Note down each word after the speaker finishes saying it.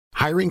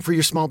Hiring for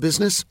your small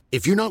business?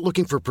 If you're not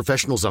looking for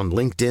professionals on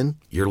LinkedIn,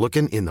 you're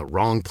looking in the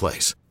wrong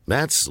place.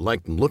 That's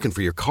like looking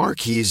for your car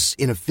keys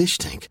in a fish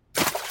tank.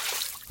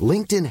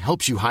 LinkedIn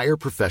helps you hire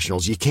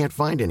professionals you can't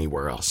find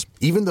anywhere else,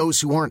 even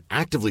those who aren't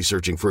actively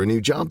searching for a new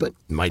job but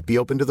might be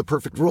open to the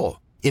perfect role.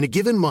 In a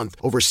given month,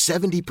 over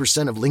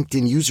 70% of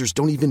LinkedIn users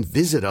don't even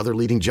visit other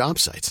leading job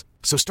sites.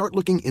 So start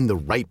looking in the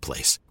right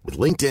place. With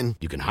LinkedIn,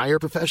 you can hire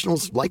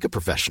professionals like a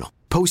professional.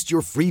 Post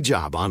your free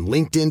job on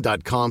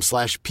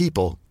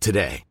linkedin.com/people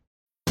today.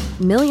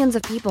 Millions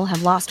of people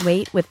have lost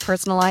weight with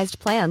personalized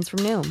plans from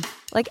Noom.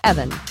 Like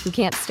Evan, who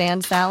can't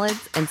stand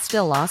salads and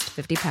still lost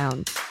 50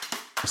 pounds.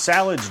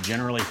 Salads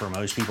generally for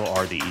most people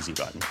are the easy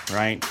button,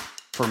 right?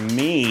 For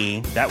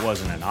me, that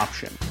wasn't an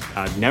option.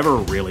 I never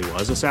really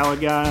was a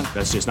salad guy.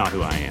 That's just not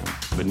who I am.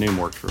 But Noom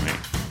worked for me.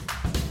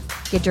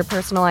 Get your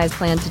personalized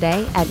plan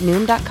today at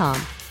Noom.com.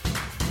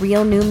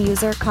 Real Noom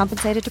user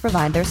compensated to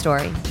provide their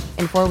story.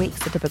 In 4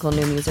 weeks, the typical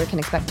Noom user can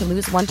expect to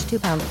lose 1 to 2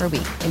 pounds per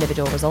week.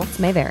 Individual results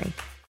may vary.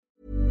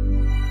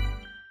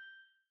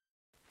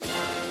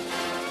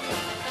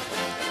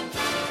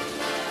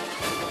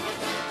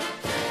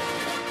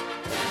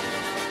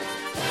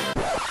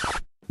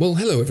 Well,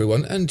 hello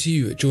everyone, and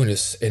you join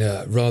us in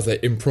a rather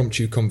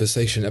impromptu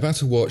conversation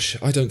about a watch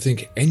I don't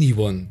think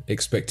anyone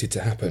expected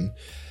to happen.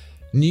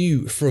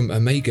 New from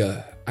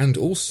Omega and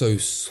also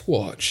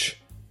Swatch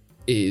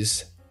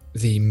is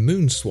the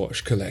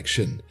MoonSwatch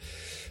collection.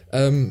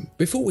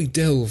 Before we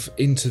delve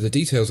into the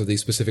details of these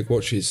specific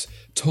watches,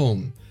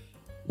 Tom,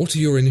 what are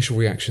your initial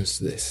reactions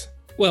to this?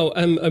 Well,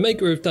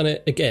 Omega have done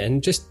it again.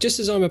 Just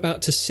as I'm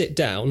about to sit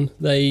down,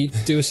 they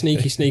do a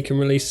sneaky sneak and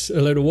release a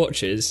load of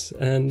watches,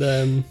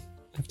 and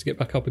have to get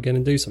back up again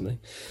and do something.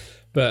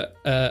 But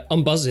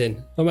I'm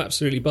buzzing. I'm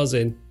absolutely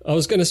buzzing. I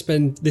was going to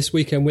spend this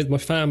weekend with my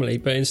family,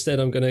 but instead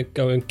I'm going to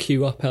go and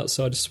queue up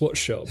outside a Swatch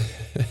shop.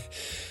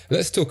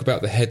 Let's talk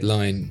about the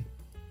headline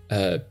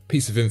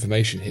piece of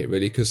information here,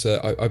 really, because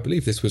I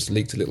believe this was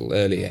leaked a little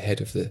early ahead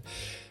of the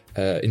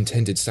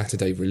intended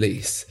Saturday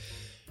release.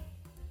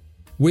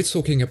 We're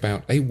talking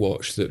about a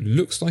watch that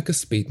looks like a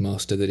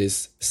Speedmaster, that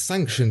is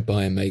sanctioned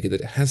by Omega,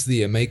 that has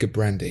the Omega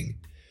branding,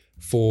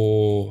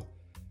 for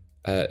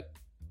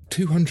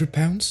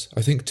 £200,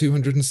 I think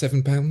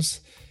 £207.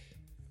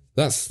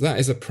 That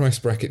is a price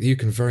bracket that you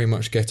can very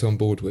much get on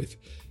board with.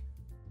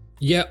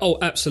 Yeah, oh,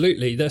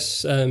 absolutely.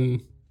 That's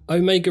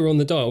Omega on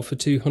the dial for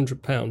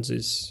 £200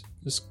 is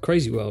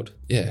crazy world.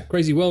 Yeah,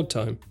 crazy world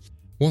time.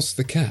 What's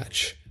the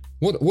catch?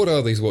 What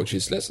are these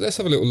watches? Let's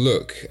have a little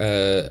look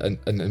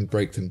and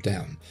break them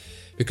down.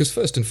 Because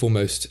first and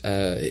foremost,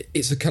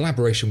 it's a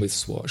collaboration with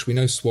Swatch. We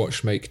know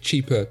Swatch make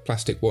cheaper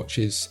plastic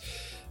watches.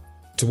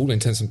 To all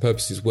intents and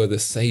purposes, were the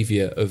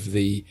saviour of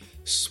the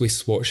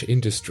Swiss watch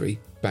industry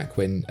back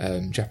when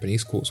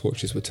Japanese quartz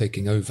watches were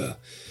taking over.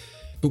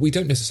 But we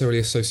don't necessarily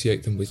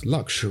associate them with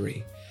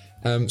luxury.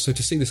 So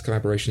to see this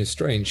collaboration is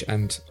strange,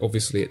 and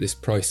obviously at this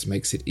price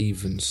makes it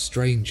even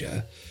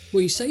stranger.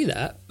 Well, you say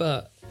that,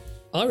 but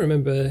I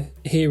remember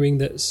hearing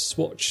that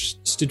Swatch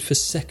stood for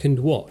second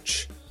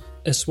watch.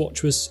 A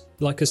Swatch was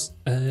like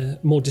a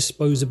more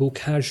disposable,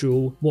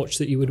 casual watch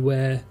that you would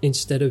wear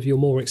instead of your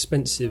more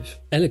expensive,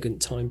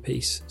 elegant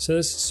timepiece. So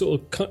that's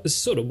sort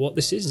of what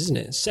this is, isn't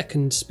it?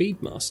 Second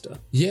Speedmaster.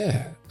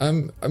 Yeah. I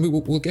mean,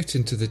 we'll get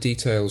into the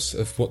details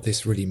of what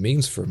this really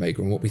means for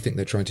Omega and what we think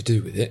they're trying to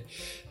do with it.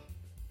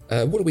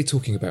 What are we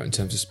talking about in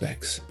terms of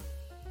specs?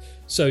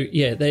 So,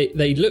 yeah,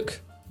 they look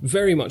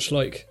very much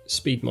like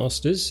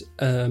Speedmasters,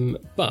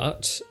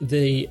 but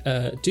they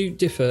do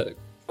differ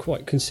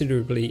quite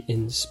considerably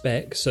in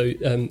spec. So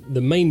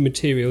the main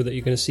material that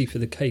you're going to see for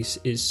the case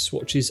is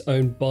Swatch's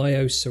own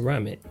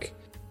bioceramic.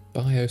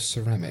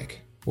 Bioceramic?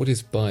 What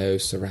is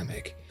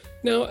bioceramic?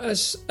 Now,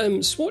 as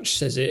Swatch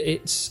says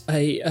it's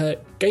a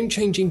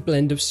game-changing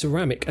blend of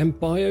ceramic and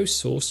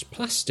bio-sourced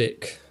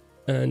plastic.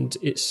 And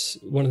it's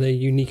one of their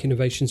unique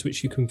innovations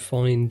which you can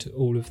find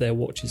all of their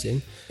watches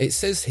in. It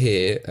says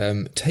here,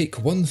 take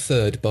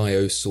 1/3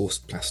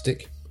 bio-sourced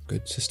plastic,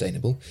 good,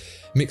 sustainable,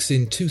 mix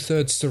in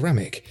 2/3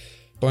 ceramic.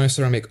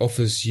 Bioceramic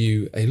offers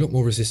you a lot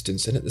more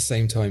resistance and at the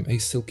same time a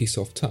silky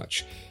soft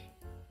touch.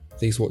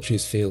 These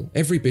watches feel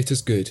every bit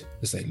as good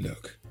as they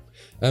look.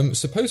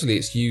 Supposedly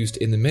it's used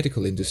in the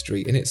medical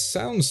industry, and it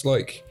sounds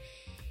like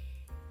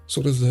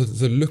sort of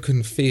the look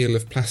and feel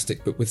of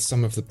plastic but with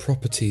some of the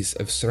properties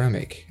of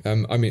ceramic.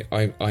 I mean,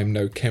 I'm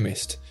no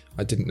chemist.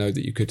 I didn't know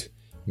that you could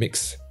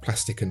mix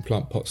plastic and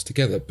plant pots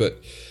together,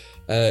 but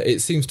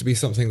it seems to be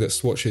something that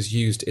Swatch has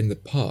used in the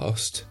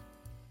past.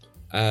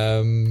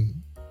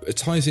 It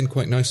ties in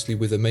quite nicely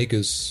with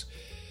Omega's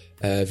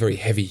very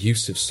heavy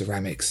use of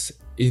ceramics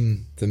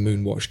in the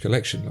Moonwatch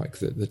collection, like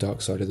the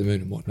dark side of the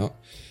moon and whatnot.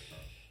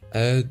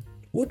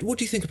 What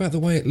do you think about the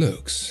way it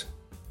looks?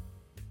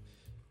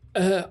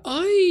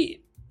 I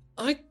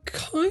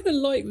kind of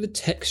like the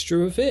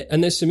texture of it,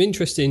 and there's some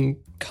interesting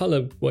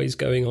colourways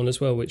going on as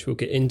well, which we'll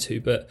get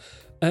into. But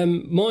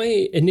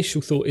my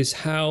initial thought is,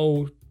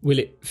 how will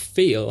it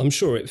feel? I'm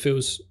sure it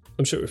feels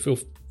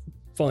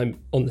fine fine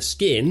on the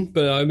skin,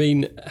 but I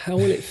mean, how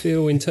will it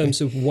feel in terms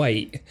of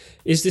weight?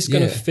 Is this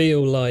going to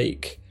feel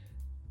like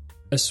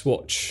a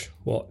Swatch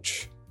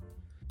watch?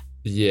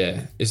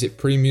 Yeah. Is it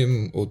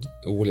premium or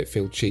will it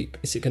feel cheap?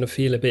 Is it going to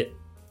feel a bit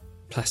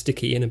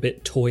plasticky and a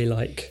bit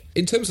toy-like?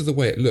 In terms of the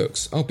way it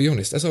looks, I'll be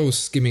honest, as I was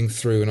skimming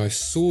through and I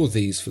saw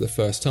these for the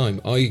first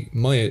time,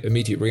 my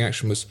immediate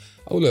reaction was,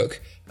 oh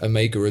look,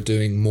 Omega are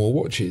doing more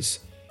watches.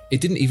 It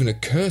didn't even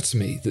occur to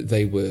me that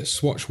they were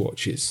Swatch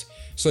watches.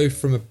 So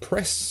from a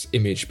press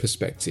image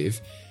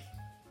perspective,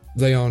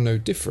 they are no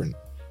different.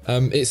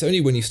 It's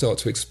only when you start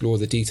to explore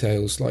the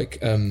details, like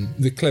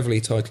the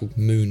cleverly titled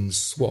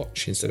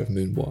MoonSwatch instead of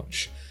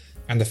MoonWatch,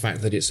 and the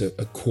fact that it's a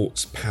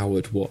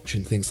quartz-powered watch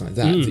and things like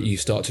that, that you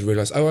start to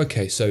realise, oh,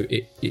 okay, so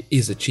it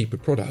is a cheaper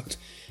product.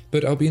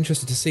 But I'll be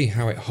interested to see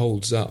how it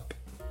holds up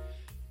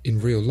in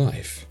real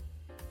life.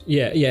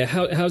 Yeah.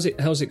 How's it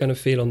going to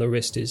feel on the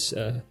wrist is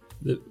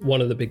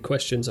one of the big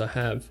questions I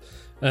have.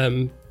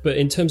 But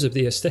in terms of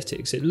the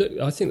aesthetics,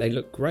 I think they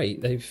look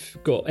great. They've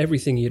got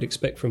everything you'd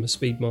expect from a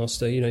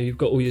Speedmaster. You know, you've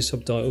got all your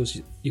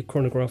subdials, your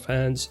chronograph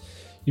hands,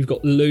 you've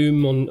got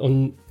lume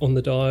on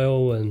the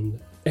dial, and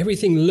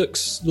everything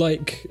looks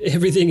like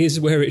everything is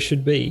where it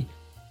should be.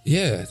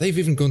 Yeah, they've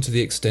even gone to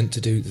the extent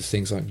to do the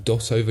things like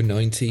dot over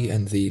 90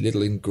 and the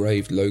little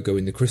engraved logo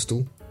in the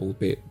crystal,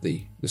 albeit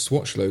the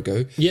Swatch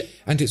logo. Yep.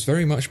 And it's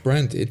very much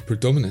branded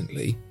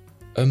predominantly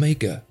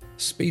Omega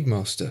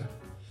Speedmaster.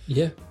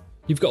 Yeah.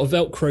 You've got a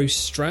Velcro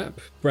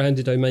strap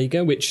branded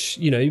Omega, which,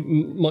 you know,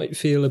 might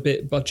feel a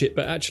bit budget,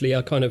 but actually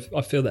I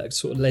feel that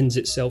sort of lends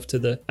itself to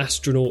the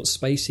astronaut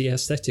spacey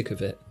aesthetic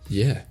of it.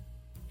 Yeah.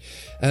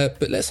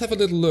 But let's have a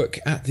little look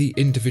at the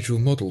individual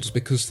models,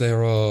 because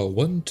there are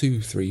 1,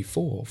 2, 3,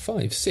 4,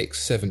 5,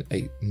 6, 7,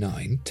 8,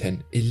 9,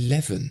 10,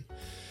 11.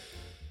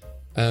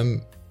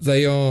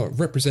 They are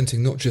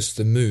representing not just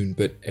the moon,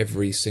 but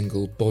every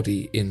single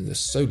body in the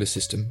solar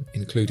system,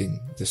 including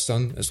the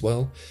sun as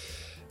well.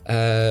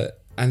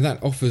 And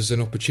that offers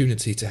an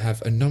opportunity to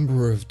have a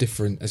number of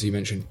different, as you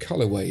mentioned,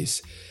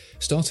 colourways,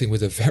 starting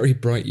with a very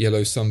bright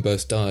yellow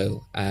sunburst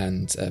dial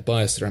and a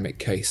bioceramic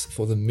case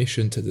for the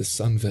Mission to the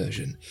Sun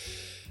version.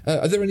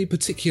 Are there any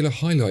particular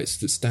highlights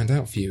that stand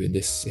out for you in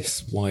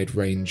this wide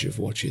range of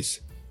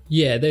watches?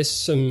 Yeah, there's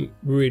some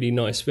really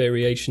nice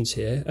variations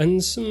here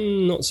and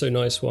some not so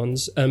nice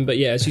ones. But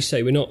yeah, as you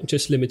say, we're not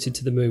just limited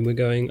to the moon, we're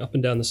going up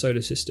and down the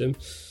solar system.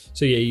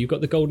 So yeah, you've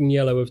got the golden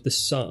yellow of the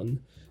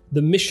sun.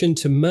 The Mission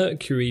to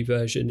Mercury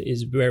version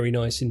is very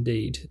nice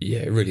indeed. Yeah,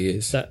 it really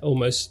is. That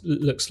almost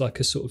looks like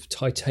a sort of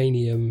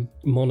titanium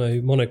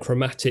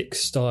monochromatic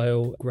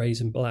style,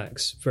 greys and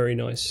blacks. Very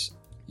nice.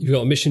 You've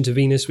got a Mission to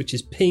Venus, which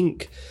is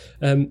pink.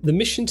 The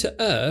Mission to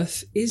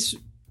Earth is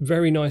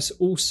very nice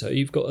also.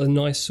 You've got a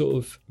nice sort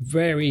of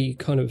very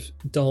kind of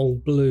dull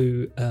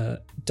blue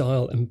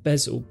dial and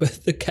bezel,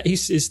 but the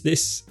case is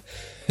this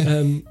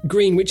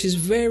green, which is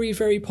very,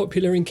 very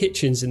popular in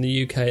kitchens in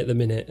the UK at the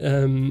minute.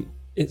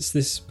 It's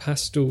this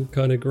pastel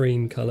kind of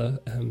green colour.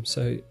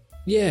 So,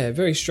 yeah,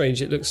 very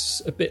strange. It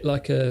looks a bit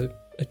like a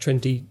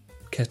trendy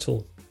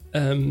kettle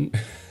in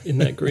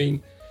that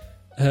green.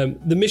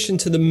 The Mission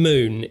to the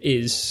Moon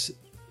is...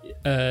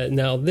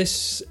 now,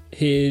 this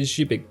here's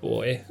your big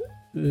boy.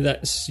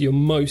 That's your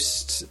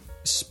most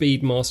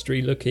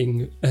Speedmastery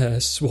looking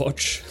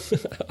Swatch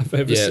I've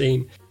ever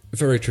seen.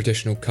 Very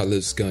traditional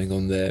colours going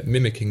on there,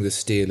 mimicking the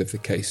steel of the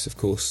case, of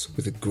course,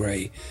 with a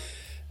grey.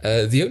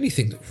 The only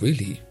thing that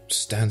really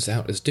stands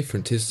out as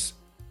different is,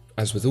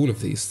 as with all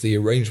of these, the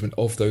arrangement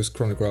of those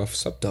chronograph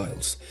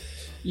subdials.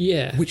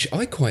 Yeah. Which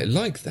I quite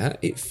like that.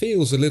 It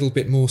feels a little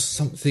bit more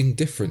something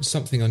different,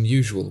 something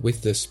unusual,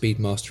 with the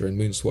Speedmaster and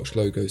MoonSwatch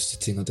logos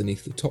sitting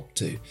underneath the top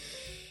two.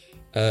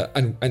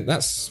 And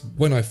that's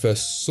when I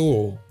first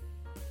saw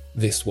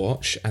this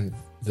watch, and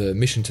the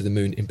Mission to the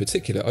Moon in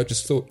particular, I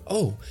just thought,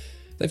 oh,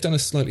 they've done a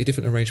slightly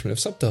different arrangement of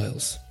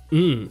subdials.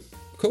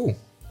 Cool.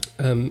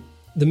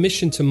 The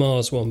Mission to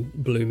Mars one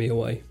blew me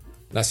away.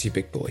 That's your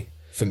big boy,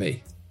 for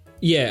me.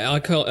 Yeah, I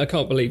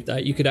can't believe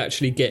that. You could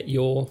actually get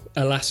your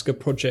Alaska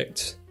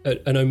project,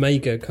 an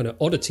Omega kind of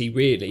oddity,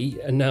 really,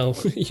 and now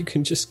you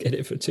can just get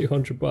it for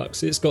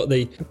 $200. It's got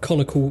the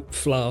conical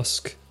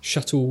flask,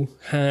 shuttle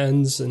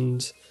hands,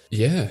 and...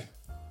 Yeah,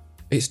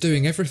 it's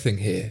doing everything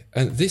here.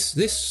 And this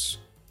is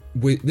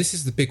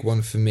the big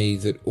one for me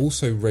that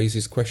also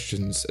raises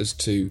questions as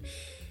to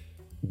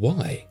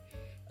why.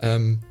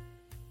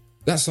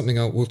 That's something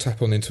we'll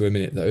tap on into a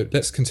minute, though.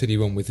 Let's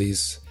continue on with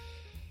these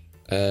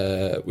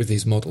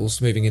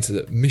models, moving into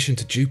the Mission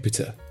to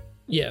Jupiter.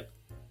 Yeah.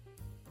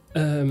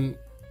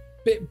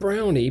 Bit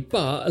browny,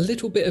 but a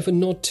little bit of a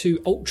nod to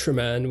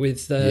Ultraman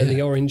with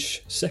the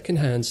orange second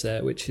hands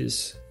there, which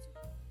is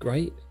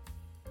great.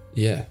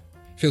 Yeah.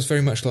 Feels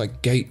very much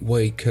like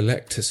gateway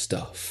collector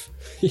stuff.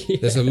 Yeah.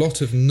 There's a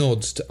lot of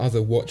nods to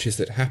other watches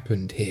that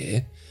happened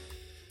here.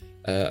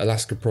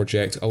 Alaska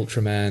Project,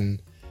 Ultraman,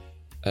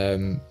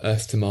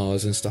 Earth to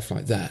Mars and stuff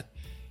like that.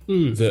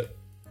 That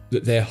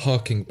they're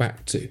harking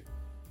back to.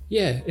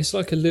 Yeah, it's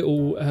like a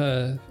little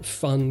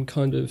fun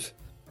kind of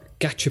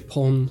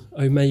gachapon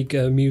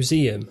Omega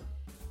museum.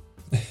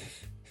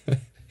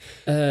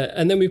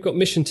 And then we've got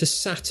Mission to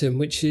Saturn,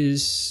 which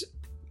is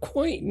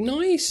quite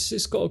nice.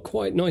 It's got a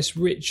quite nice,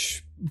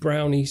 rich,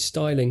 browny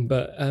styling,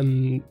 but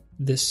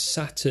the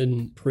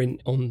Saturn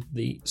print on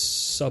the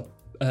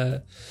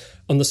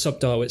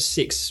subdial at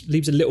 6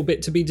 leaves a little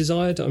bit to be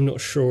desired. I'm not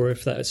sure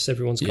if that's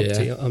everyone's cup of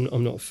tea.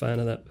 I'm not a fan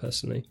of that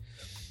personally.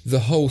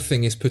 The whole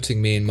thing is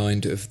putting me in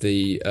mind of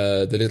the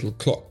little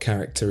clock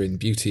character in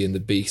Beauty and the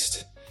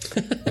Beast.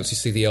 Once you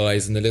see the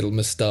eyes and the little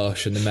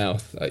moustache and the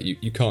mouth,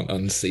 you can't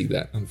unsee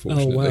that,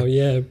 unfortunately. Oh wow,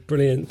 yeah,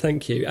 brilliant,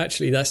 thank you.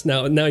 Actually, that's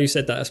now you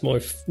said that, that's my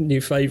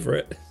new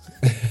favourite.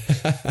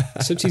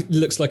 So he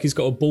looks like he's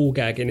got a ball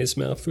gag in his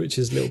mouth, which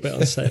is a little bit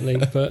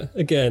unsettling. But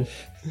again,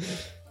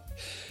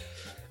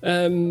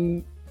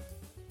 the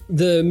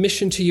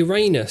Mission to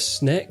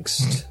Uranus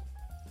next.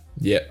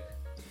 Yep.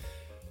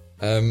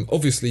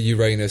 Obviously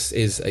Uranus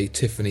is a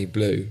Tiffany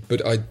blue,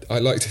 but I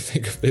like to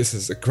think of this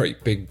as a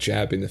great big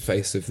jab in the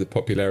face of the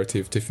popularity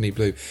of Tiffany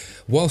blue,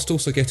 whilst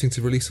also getting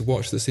to release a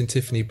watch that's in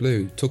Tiffany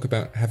blue. Talk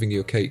about having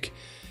your cake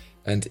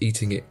and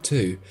eating it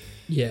too.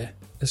 Yeah,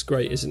 that's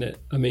great, isn't it?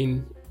 I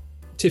mean,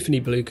 Tiffany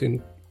blue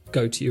can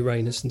go to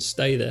Uranus and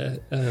stay there.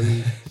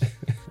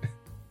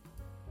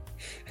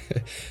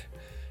 It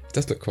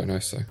does look quite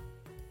nice though.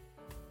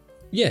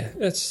 Yeah,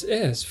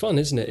 it's fun,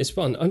 isn't it? It's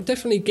fun. I'm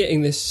definitely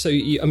getting this. So,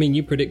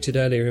 you predicted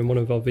earlier in one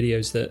of our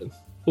videos that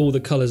all the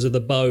colours of the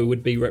bow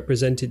would be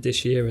represented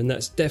this year, and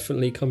that's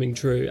definitely coming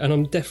true. And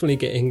I'm definitely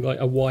getting like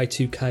a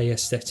Y2K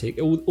aesthetic.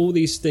 All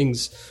these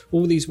things,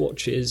 all these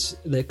watches,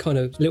 they're kind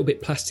of a little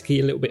bit plasticky,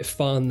 a little bit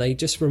fun. They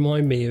just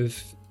remind me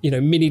of,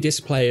 mini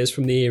disc players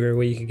from the era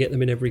where you could get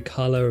them in every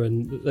colour,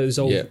 and those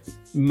old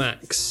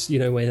Macs,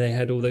 where they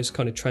had all those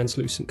kind of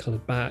translucent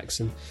coloured backs.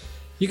 And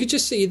you could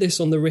just see this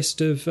on the wrist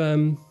of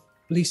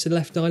Lisa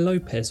Left Eye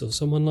Lopez or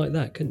someone like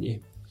that, couldn't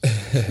you?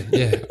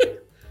 Yeah.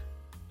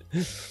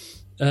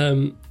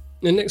 And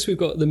next we've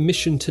got the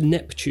Mission to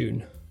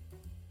Neptune.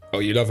 Oh,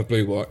 you love a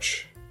blue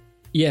watch?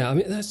 Yeah, I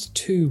mean, that's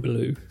too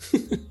blue.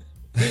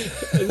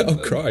 Oh,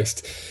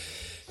 Christ.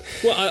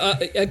 Well,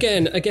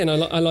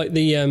 I like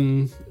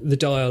the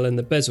dial and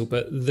the bezel,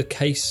 but the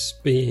case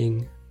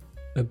being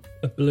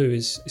a blue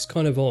is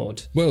kind of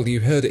odd. Well, you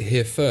heard it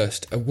here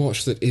first. A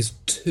watch that is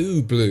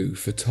too blue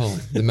for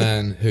Tom, the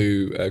man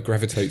who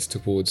gravitates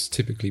towards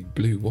typically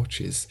blue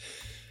watches.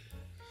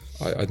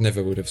 I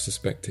never would have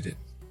suspected it.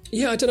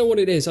 Yeah, I don't know what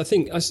it is.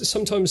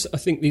 Sometimes I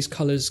think these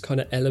colours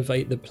kind of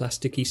elevate the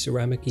plasticky,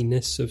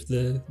 ceramiciness of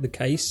the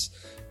case.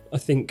 I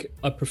think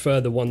I prefer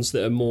the ones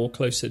that are more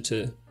closer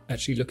to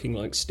actually looking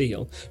like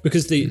steel,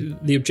 because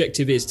the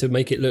objective is to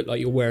make it look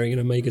like you're wearing an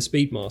Omega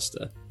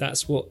Speedmaster.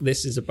 That's what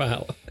this is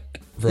about.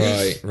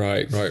 Right.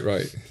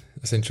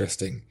 That's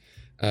interesting.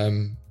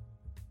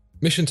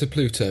 Mission to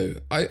Pluto.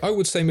 I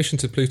would say Mission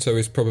to Pluto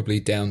is probably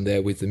down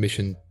there with the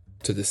Mission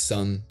to the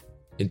Sun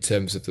in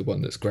terms of the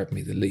one that's grabbed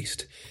me the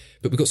least.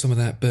 But we've got some of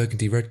that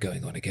burgundy red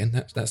going on again.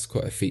 That's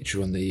quite a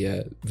feature on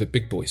the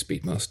big boy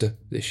Speedmaster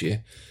this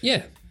year.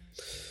 Yeah,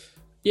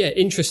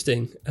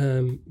 interesting.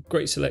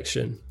 Great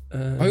selection.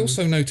 I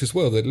also note as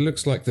well that it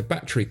looks like the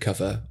battery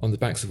cover on the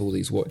backs of all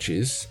these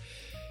watches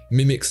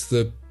mimics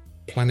the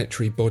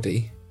planetary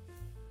body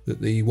that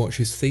the watch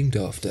is themed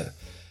after.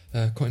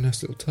 Quite a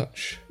nice little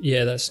touch.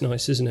 Yeah, that's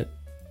nice, isn't it?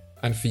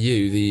 And for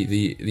you,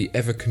 the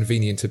ever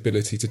convenient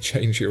ability to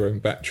change your own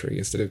battery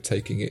instead of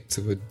taking it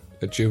to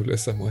a jeweler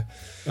somewhere.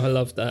 I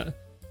love that.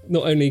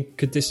 Not only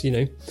could this,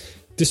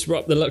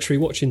 disrupt the luxury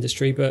watch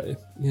industry, but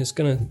it's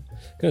gonna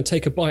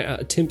take a bite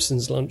out of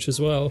Timpson's lunch as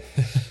well.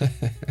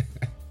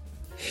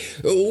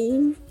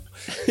 Oh.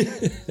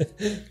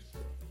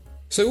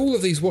 So all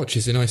of these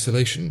watches in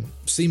isolation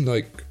seem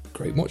like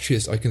great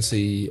watches. I can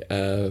see,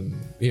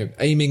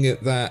 aiming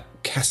at that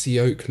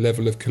Cassiope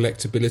level of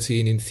collectability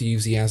and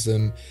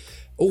enthusiasm,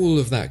 all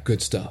of that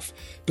good stuff.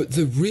 But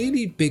the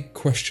really big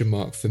question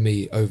mark for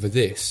me over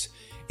this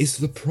is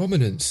the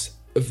prominence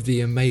of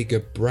the Omega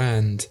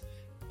brand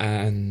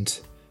and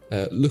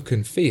look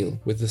and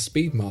feel with the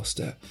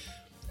Speedmaster.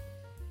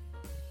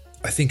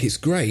 I think it's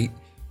great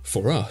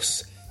for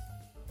us.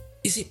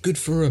 Is it good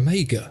for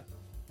Omega?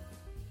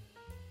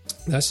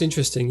 That's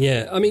interesting.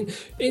 Yeah, I mean,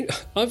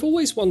 I've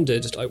always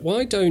wondered, like,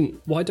 why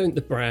don't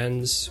the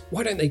brands?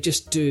 Why don't they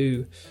just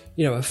do,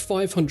 a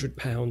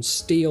 £500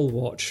 steel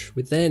watch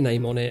with their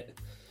name on it?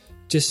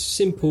 Just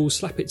simple,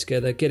 slap it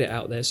together, get it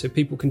out there, so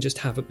people can just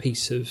have a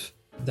piece of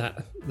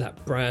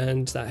that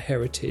brand, that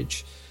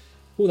heritage,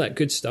 all that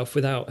good stuff,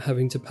 without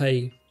having to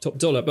pay top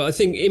dollar. But I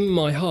think in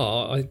my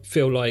heart, I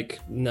feel like,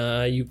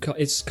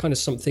 it's kind of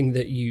something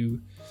that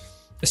you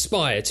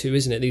aspire to,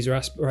 isn't it? These are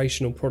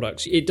aspirational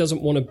products. It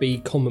doesn't want to be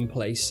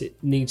commonplace. It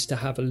needs to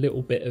have a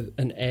little bit of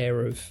an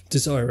air of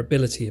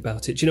desirability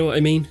about it. Do you know what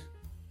I mean?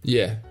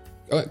 Yeah,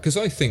 because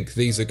I think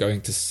these are going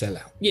to sell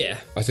out. Yeah.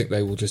 I think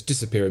they will just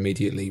disappear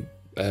immediately,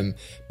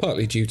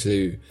 partly due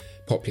to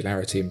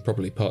popularity and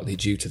probably partly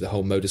due to the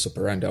whole modus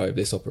operandi of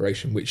this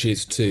operation, which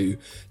is to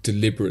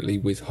deliberately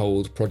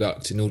withhold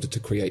product in order to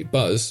create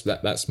buzz.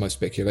 That's my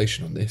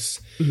speculation on this.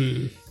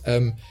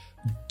 Mm-hmm.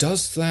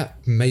 Does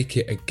that make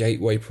it a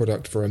gateway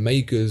product for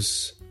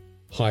Omega's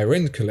higher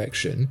end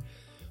collection,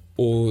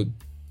 or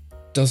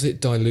does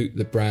it dilute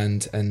the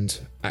brand and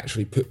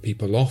actually put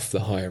people off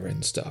the higher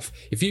end stuff?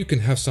 If you can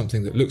have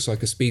something that looks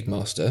like a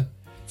Speedmaster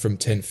from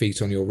 10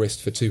 feet on your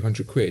wrist for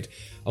 200 quid,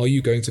 are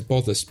you going to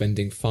bother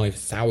spending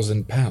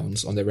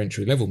 £5,000 on their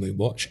entry level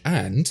Moonwatch?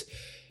 And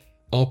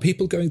are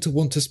people going to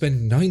want to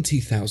spend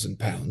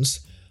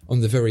 £90,000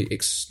 on the very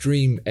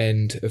extreme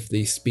end of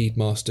the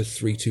Speedmaster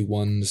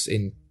 321s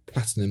in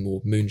Platinum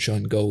or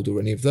Moonshine Gold or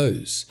any of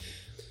those?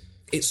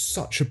 It's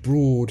such a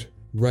broad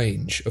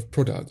range of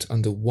product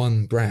under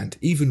one brand,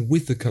 even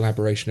with the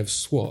collaboration of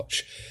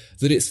Swatch,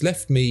 that it's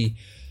left me,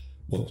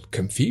 well,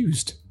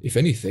 confused, if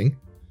anything.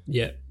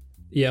 Yeah,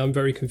 I'm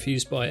very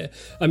confused by it.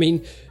 I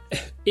mean,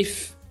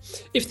 if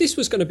this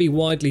was going to be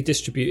widely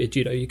distributed,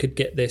 you could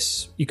get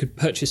this, you could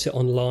purchase it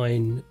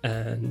online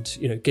and,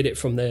 get it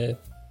from their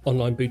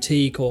online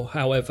boutique or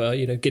however,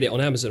 get it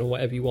on Amazon or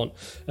whatever you want.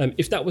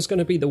 If that was going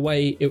to be the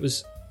way it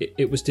was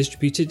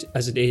distributed,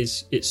 as it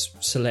is, it's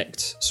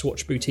select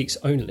Swatch boutiques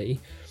only.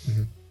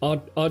 Mm-hmm.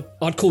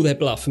 I'd call their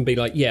bluff and be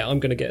like, yeah,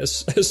 I'm going to get a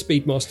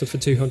Speedmaster for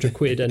 200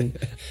 quid and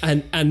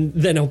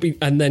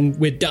then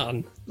we're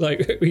done.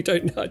 Like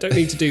I don't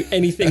need to do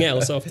anything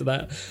else after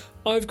that.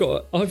 I've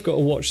got a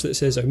watch that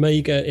says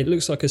Omega. It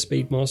looks like a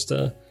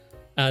Speedmaster,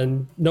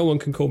 and no one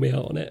can call me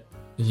out on it.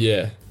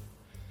 Yeah,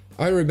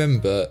 I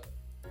remember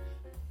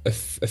a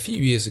few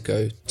years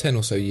ago, 10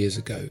 or so years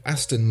ago,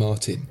 Aston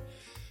Martin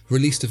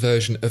released a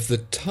version of the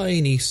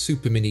tiny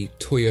super mini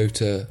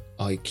Toyota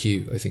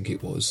IQ, I think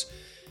it was,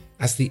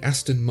 as the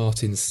Aston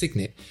Martin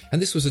Signet.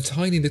 And this was a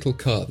tiny little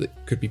car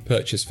that could be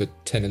purchased for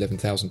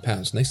 £10,000-11,000,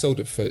 and they sold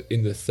it for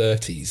in the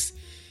 30s.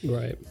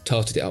 Right.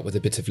 Tarted it up with a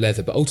bit of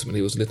leather, but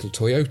ultimately it was a little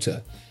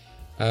Toyota.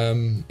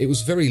 It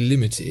was very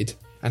limited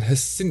and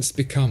has since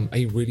become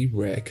a really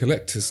rare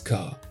collector's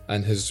car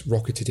and has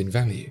rocketed in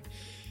value.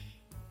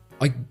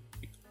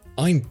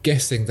 I'm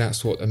guessing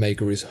that's what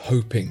Omega is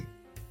hoping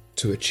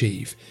to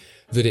achieve,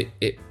 that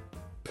it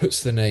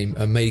puts the name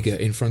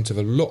Omega in front of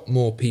a lot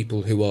more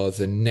people who are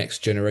the next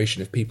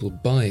generation of people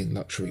buying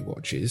luxury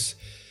watches.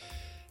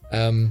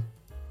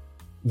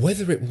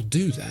 Whether it will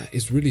do that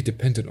is really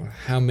dependent on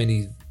how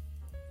many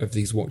of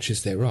these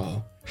watches there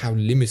are, how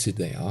limited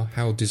they are,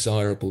 how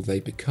desirable they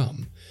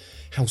become,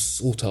 how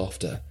sought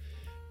after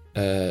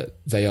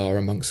they are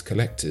amongst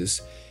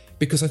collectors.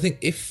 Because I think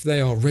if they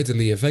are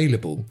readily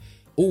available,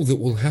 all that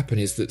will happen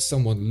is that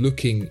someone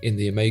looking in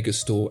the Omega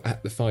store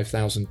at the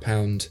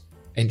 £5,000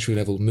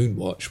 entry-level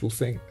Moonwatch will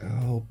think,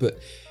 oh, but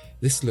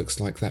this looks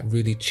like that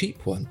really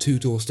cheap one 2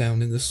 doors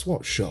down in the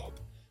Swatch shop.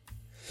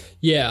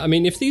 Yeah, I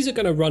mean, if these are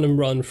going to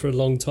run for a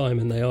long time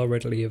and they are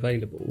readily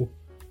available,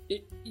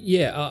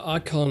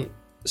 I can't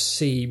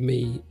see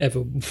me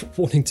ever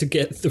wanting to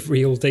get the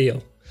real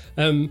deal.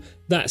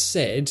 That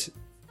said,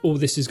 all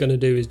this is going to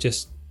do is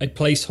just a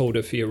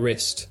placeholder for your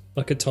wrist,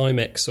 like a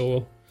Timex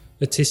or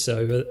a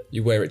Tissot.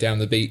 You wear it down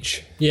the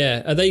beach.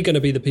 Yeah, are they going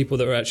to be the people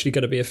that are actually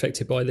going to be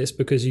affected by this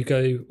because you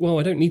go, well,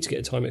 I don't need to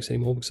get a Timex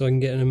anymore because I can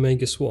get an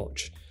Omega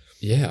Swatch?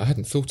 Yeah, I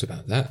hadn't thought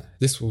about that.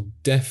 This will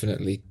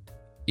definitely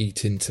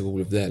eat into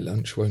all of their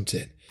lunch, won't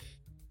it?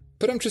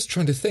 But I'm just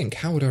trying to think,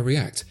 how would I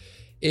react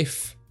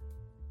if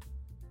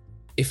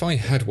I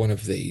had one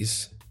of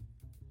these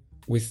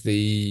with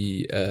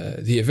the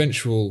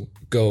eventual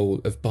goal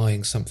of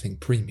buying something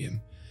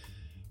premium?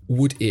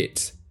 Would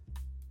it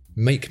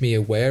make me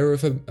aware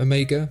of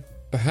Omega,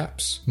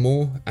 perhaps,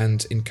 more,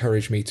 and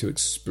encourage me to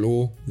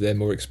explore their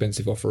more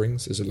expensive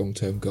offerings as a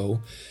long-term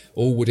goal?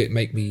 Or would it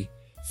make me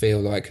feel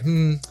like,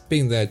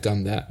 been there,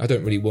 done that, I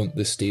don't really want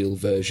the steel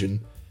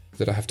version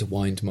that I have to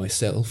wind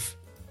myself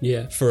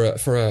for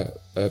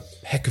a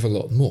heck of a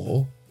lot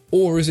more?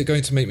 Or is it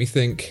going to make me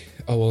think,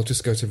 oh, I'll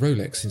just go to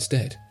Rolex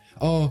instead?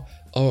 Are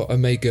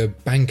Omega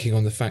banking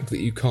on the fact that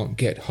you can't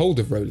get hold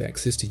of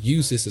Rolexes to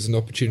use this as an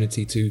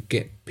opportunity to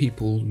get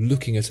people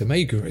looking at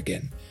Omega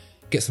again?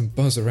 Get some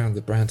buzz around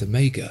the brand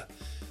Omega?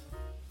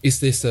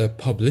 Is this a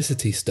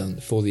publicity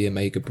stunt for the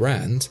Omega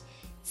brand,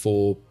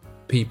 for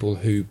people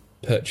who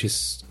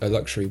purchase a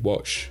luxury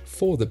watch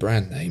for the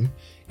brand name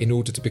in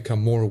order to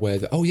become more aware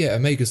that, oh yeah,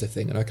 Omega's a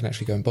thing and I can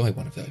actually go and buy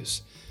one of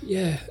those?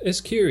 Yeah,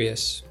 it's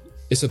curious.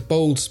 It's a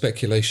bold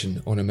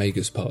speculation on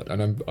Omega's part,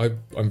 and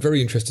I'm very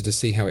interested to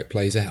see how it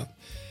plays out.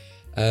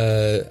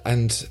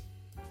 And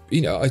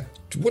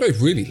what I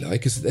really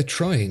like is that they're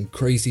trying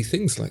crazy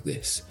things like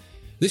this.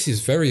 This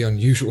is very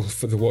unusual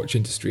for the watch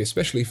industry,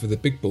 especially for the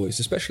big boys,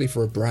 especially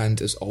for a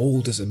brand as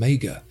old as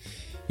Omega,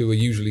 who are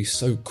usually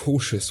so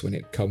cautious when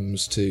it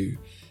comes to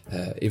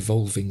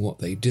evolving what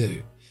they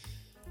do.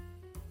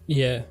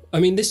 Yeah, I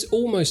mean, this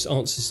almost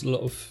answers a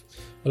lot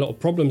of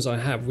problems I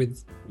have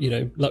with,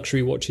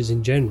 luxury watches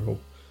in general,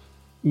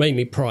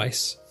 mainly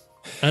price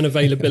and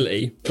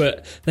availability,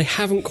 but they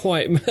haven't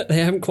quite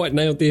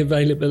nailed the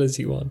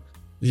availability one.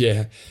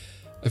 Yeah,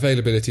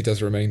 availability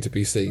does remain to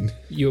be seen.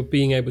 You're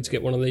being able to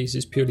get one of these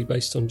is purely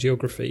based on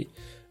geography.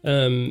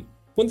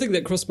 One thing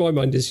that crossed my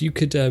mind is you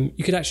could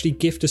actually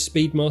gift a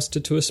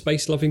Speedmaster to a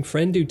space-loving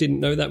friend who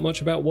didn't know that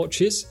much about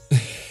watches.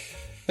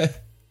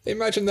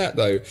 Imagine that,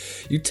 though.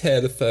 You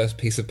tear the first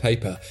piece of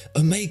paper.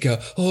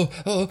 Omega.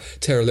 Oh.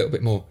 Tear a little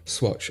bit more.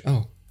 Swatch.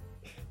 Oh.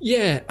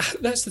 Yeah,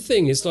 that's the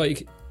thing. It's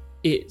like,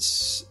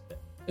 it's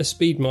a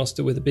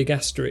Speedmaster with a big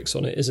asterisk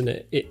on it, isn't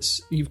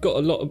it? You've got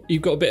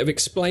a bit of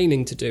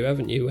explaining to do,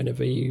 haven't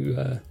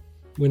you?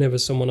 Whenever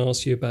someone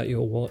asks you about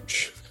your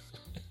watch.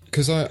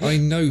 Because I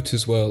note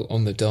as well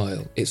on the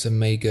dial, it's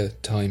Omega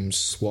times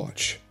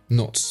Swatch,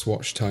 not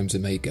Swatch times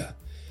Omega.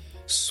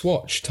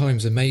 Swatch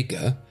times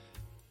Omega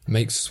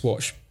makes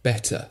Swatch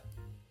better,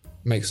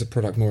 makes the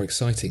product more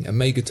exciting.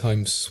 Omega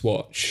times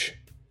Swatch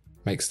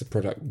makes the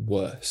product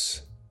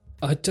worse.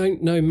 I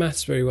don't know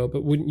maths very well,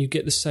 but wouldn't you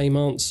get the same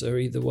answer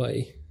either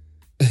way?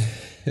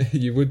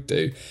 You would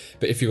do.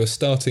 But if you were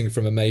starting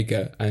from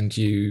Omega and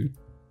you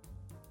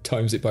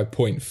times it by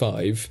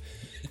 0.5,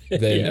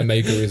 then yeah.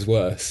 Omega is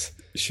worse.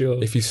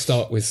 Sure. If you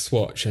start with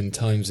Swatch and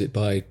times it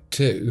by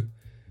 2,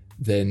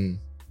 then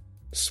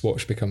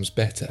Swatch becomes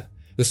better.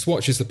 The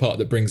Swatch is the part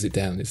that brings it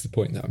down. It's the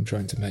point that I'm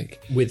trying to make.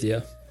 With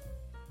you.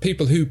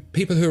 People who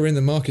are in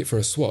the market for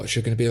a Swatch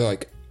are going to be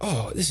like,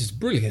 oh, this is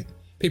brilliant.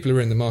 People who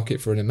are in the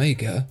market for an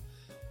Omega,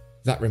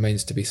 that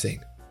remains to be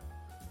seen.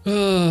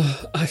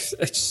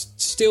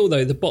 Still,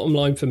 though, the bottom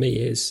line for me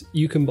is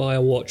you can buy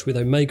a watch with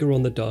Omega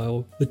on the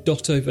dial, the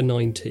dot over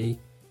 90,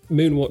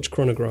 MoonWatch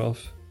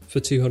chronograph for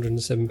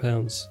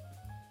 £207.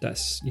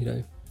 That's,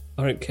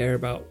 I don't care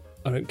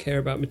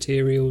about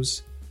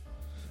materials.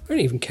 I don't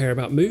even care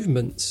about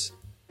movements.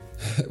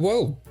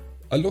 Well,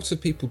 a lot of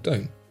people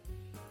don't.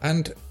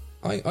 And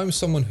I'm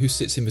someone who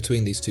sits in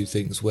between these two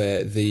things,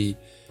 where the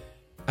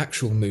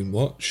actual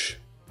MoonWatch,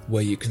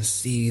 where you can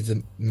see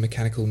the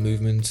mechanical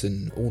movement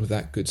and all of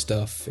that good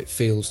stuff, it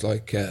feels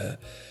like a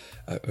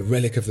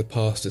relic of the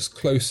past, as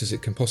close as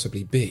it can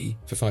possibly be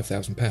for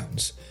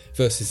 £5,000,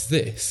 versus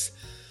this.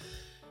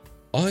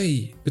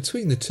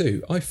 Between the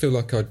two, I feel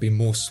like I'd be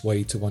more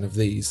swayed to one of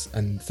these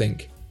and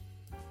think,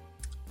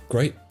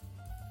 great.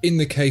 In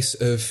the case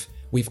of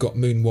we've got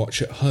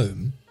MoonWatch at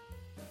home,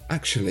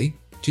 actually,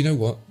 do you know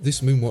what?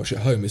 This MoonWatch at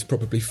home is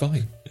probably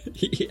fine.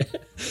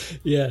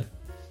 Yeah.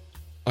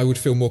 I would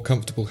feel more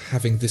comfortable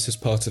having this as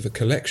part of a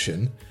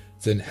collection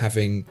than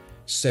having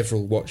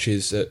several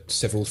watches at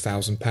several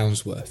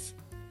 £1,000s worth.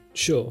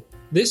 Sure.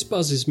 This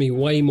buzzes me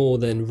way more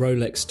than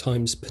Rolex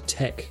times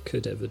Patek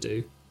could ever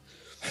do.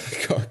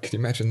 God, can you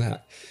imagine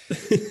that?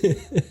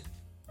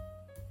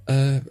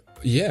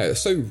 Yeah,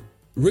 so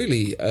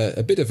really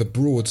a bit of a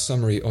broad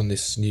summary on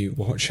this new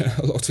watch,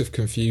 a lot of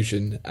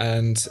confusion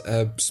and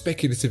a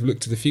speculative look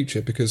to the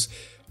future, because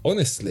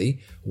honestly,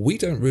 we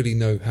don't really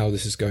know how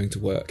this is going to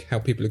work, how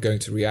people are going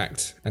to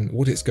react, and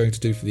what it's going to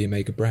do for the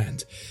Omega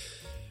brand.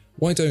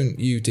 Why don't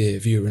you, dear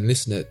viewer and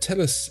listener,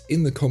 tell us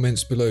in the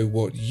comments below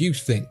what you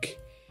think,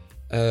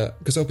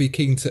 because I'll be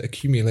keen to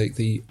accumulate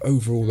the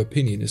overall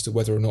opinion as to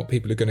whether or not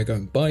people are going to go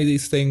and buy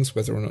these things,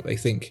 whether or not they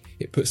think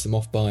it puts them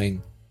off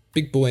buying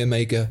big boy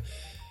Omega,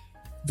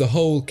 the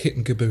whole kit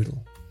and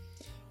caboodle.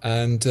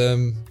 And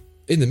in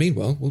the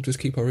meanwhile, we'll just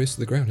keep our ears to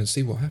the ground and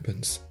see what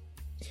happens.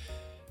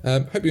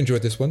 Hope you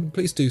enjoyed this one.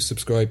 Please do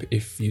subscribe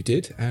if you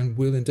did, and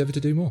we'll endeavour to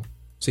do more.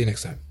 See you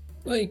next time.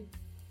 Bye.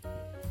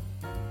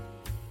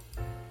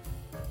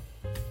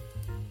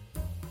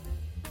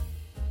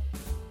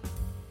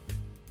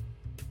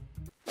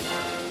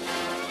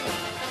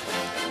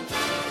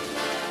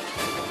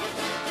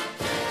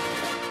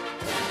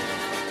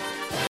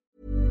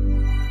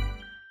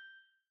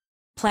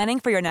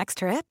 Planning for your next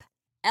trip?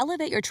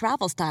 Elevate your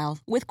travel style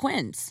with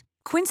Quince.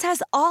 Quince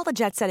has all the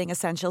jet-setting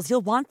essentials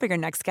you'll want for your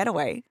next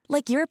getaway,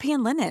 like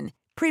European linen,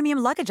 premium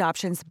luggage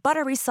options,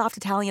 buttery soft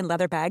Italian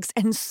leather bags,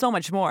 and so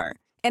much more.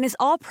 And is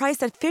all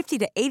priced at 50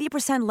 to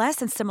 80% less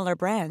than similar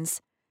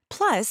brands.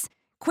 Plus,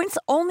 Quince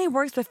only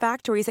works with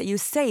factories that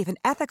use safe and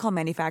ethical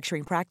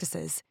manufacturing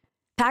practices.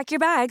 Pack your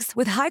bags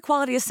with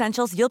high-quality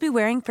essentials you'll be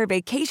wearing for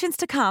vacations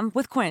to come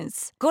with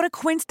Quince. Go to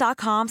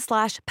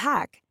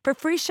quince.com/pack for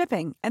free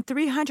shipping and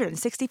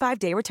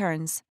 365-day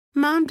returns.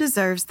 Mom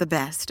deserves the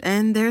best,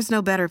 and there's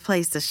no better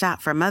place to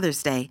shop for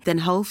Mother's Day than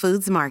Whole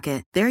Foods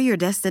Market. They're your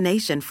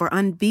destination for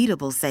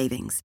unbeatable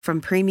savings, from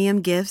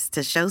premium gifts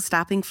to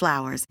show-stopping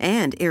flowers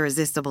and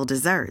irresistible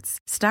desserts.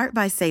 Start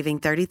by saving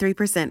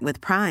 33% with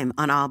Prime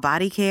on all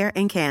body care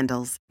and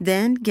candles.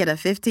 Then get a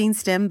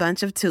 15-stem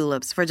bunch of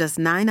tulips for just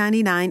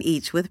 $9.99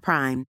 each with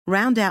Prime.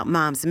 Round out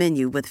Mom's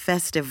menu with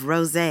festive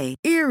rosé,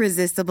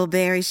 irresistible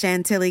berry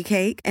chantilly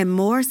cake, and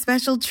more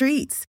special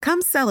treats.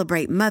 Come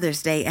celebrate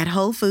Mother's Day at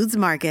Whole Foods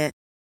Market.